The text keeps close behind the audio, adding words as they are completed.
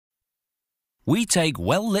We take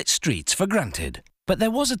well-lit streets for granted, but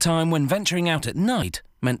there was a time when venturing out at night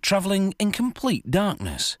meant travelling in complete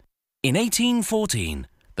darkness. In 1814,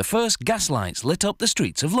 the first gaslights lit up the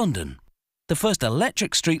streets of London. The first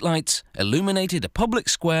electric streetlights illuminated a public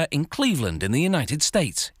square in Cleveland in the United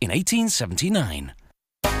States in 1879.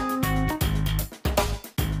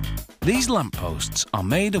 These lampposts are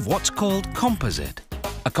made of what's called composite,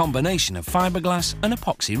 a combination of fiberglass and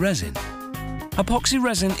epoxy resin. Epoxy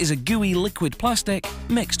resin is a gooey liquid plastic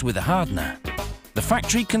mixed with a hardener. The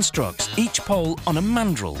factory constructs each pole on a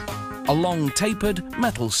mandrel, a long tapered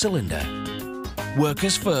metal cylinder.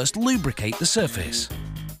 Workers first lubricate the surface.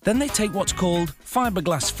 Then they take what's called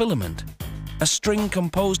fiberglass filament, a string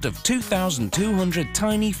composed of 2,200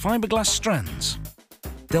 tiny fiberglass strands.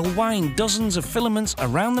 They'll wind dozens of filaments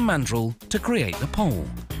around the mandrel to create the pole.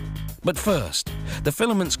 But first, the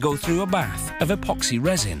filaments go through a bath of epoxy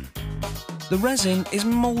resin. The resin is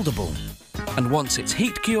mouldable, and once it's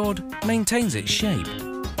heat cured, maintains its shape.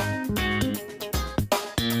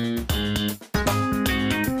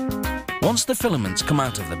 Once the filaments come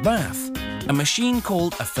out of the bath, a machine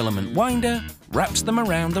called a filament winder wraps them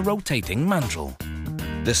around the rotating mandrel.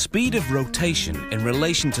 The speed of rotation in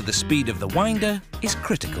relation to the speed of the winder is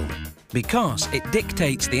critical because it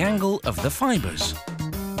dictates the angle of the fibres.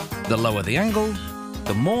 The lower the angle,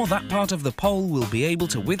 the more that part of the pole will be able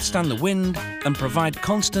to withstand the wind and provide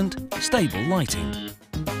constant, stable lighting.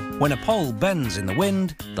 When a pole bends in the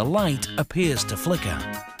wind, the light appears to flicker.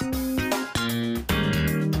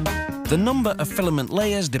 The number of filament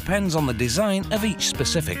layers depends on the design of each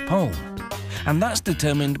specific pole, and that's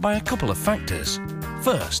determined by a couple of factors.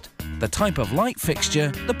 First, the type of light fixture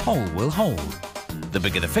the pole will hold. The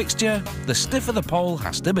bigger the fixture, the stiffer the pole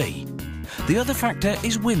has to be. The other factor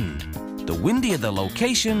is wind. The windier the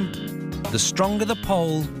location, the stronger the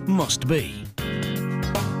pole must be.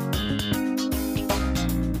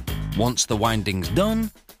 Once the winding's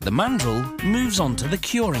done, the mandrel moves on to the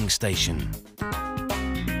curing station.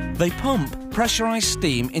 They pump pressurized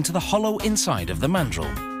steam into the hollow inside of the mandrel.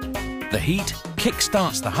 The heat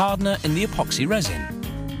kick-starts the hardener in the epoxy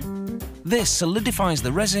resin. This solidifies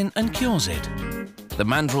the resin and cures it. The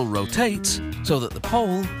mandrel rotates so that the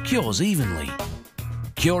pole cures evenly.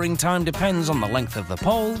 Curing time depends on the length of the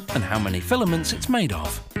pole and how many filaments it's made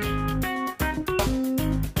of.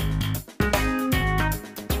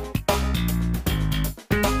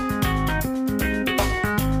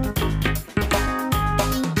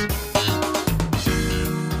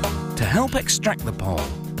 To help extract the pole,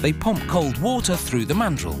 they pump cold water through the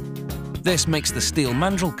mandrel. This makes the steel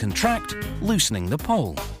mandrel contract, loosening the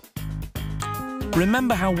pole.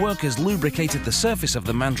 Remember how workers lubricated the surface of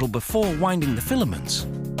the mandrel before winding the filaments?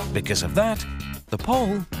 Because of that, the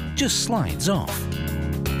pole just slides off.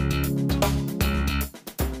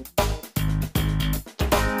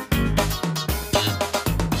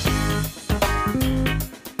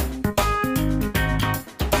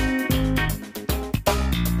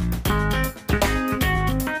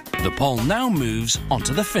 The pole now moves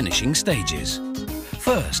onto the finishing stages.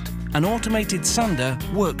 First, an automated sander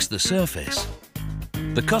works the surface.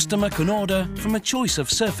 The customer can order from a choice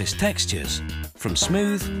of surface textures, from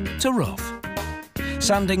smooth to rough.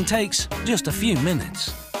 Sanding takes just a few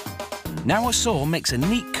minutes. Now a saw makes a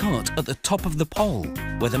neat cut at the top of the pole,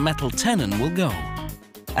 where the metal tenon will go.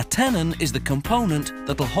 A tenon is the component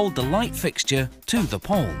that'll hold the light fixture to the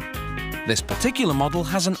pole. This particular model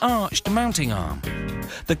has an arched mounting arm.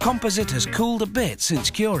 The composite has cooled a bit since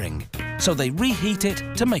curing, so they reheat it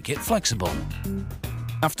to make it flexible.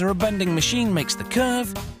 After a bending machine makes the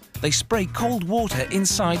curve, they spray cold water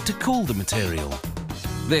inside to cool the material.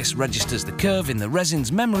 This registers the curve in the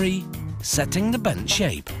resin's memory, setting the bent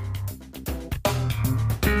shape.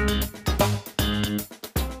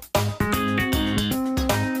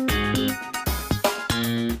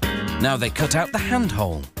 Now they cut out the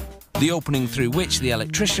handhole, the opening through which the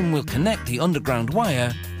electrician will connect the underground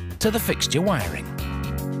wire to the fixture wiring.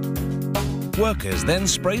 Workers then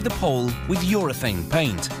spray the pole with urethane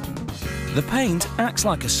paint. The paint acts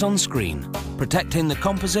like a sunscreen, protecting the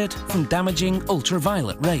composite from damaging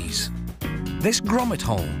ultraviolet rays. This grommet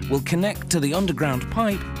hole will connect to the underground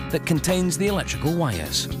pipe that contains the electrical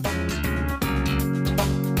wires.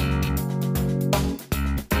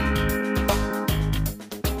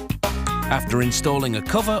 After installing a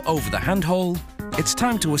cover over the handhole, it's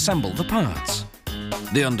time to assemble the parts.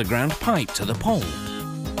 The underground pipe to the pole.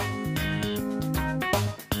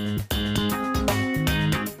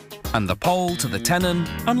 And the pole to the tenon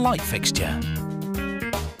and light fixture.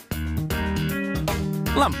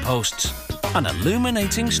 Lampposts, an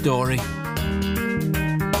illuminating story.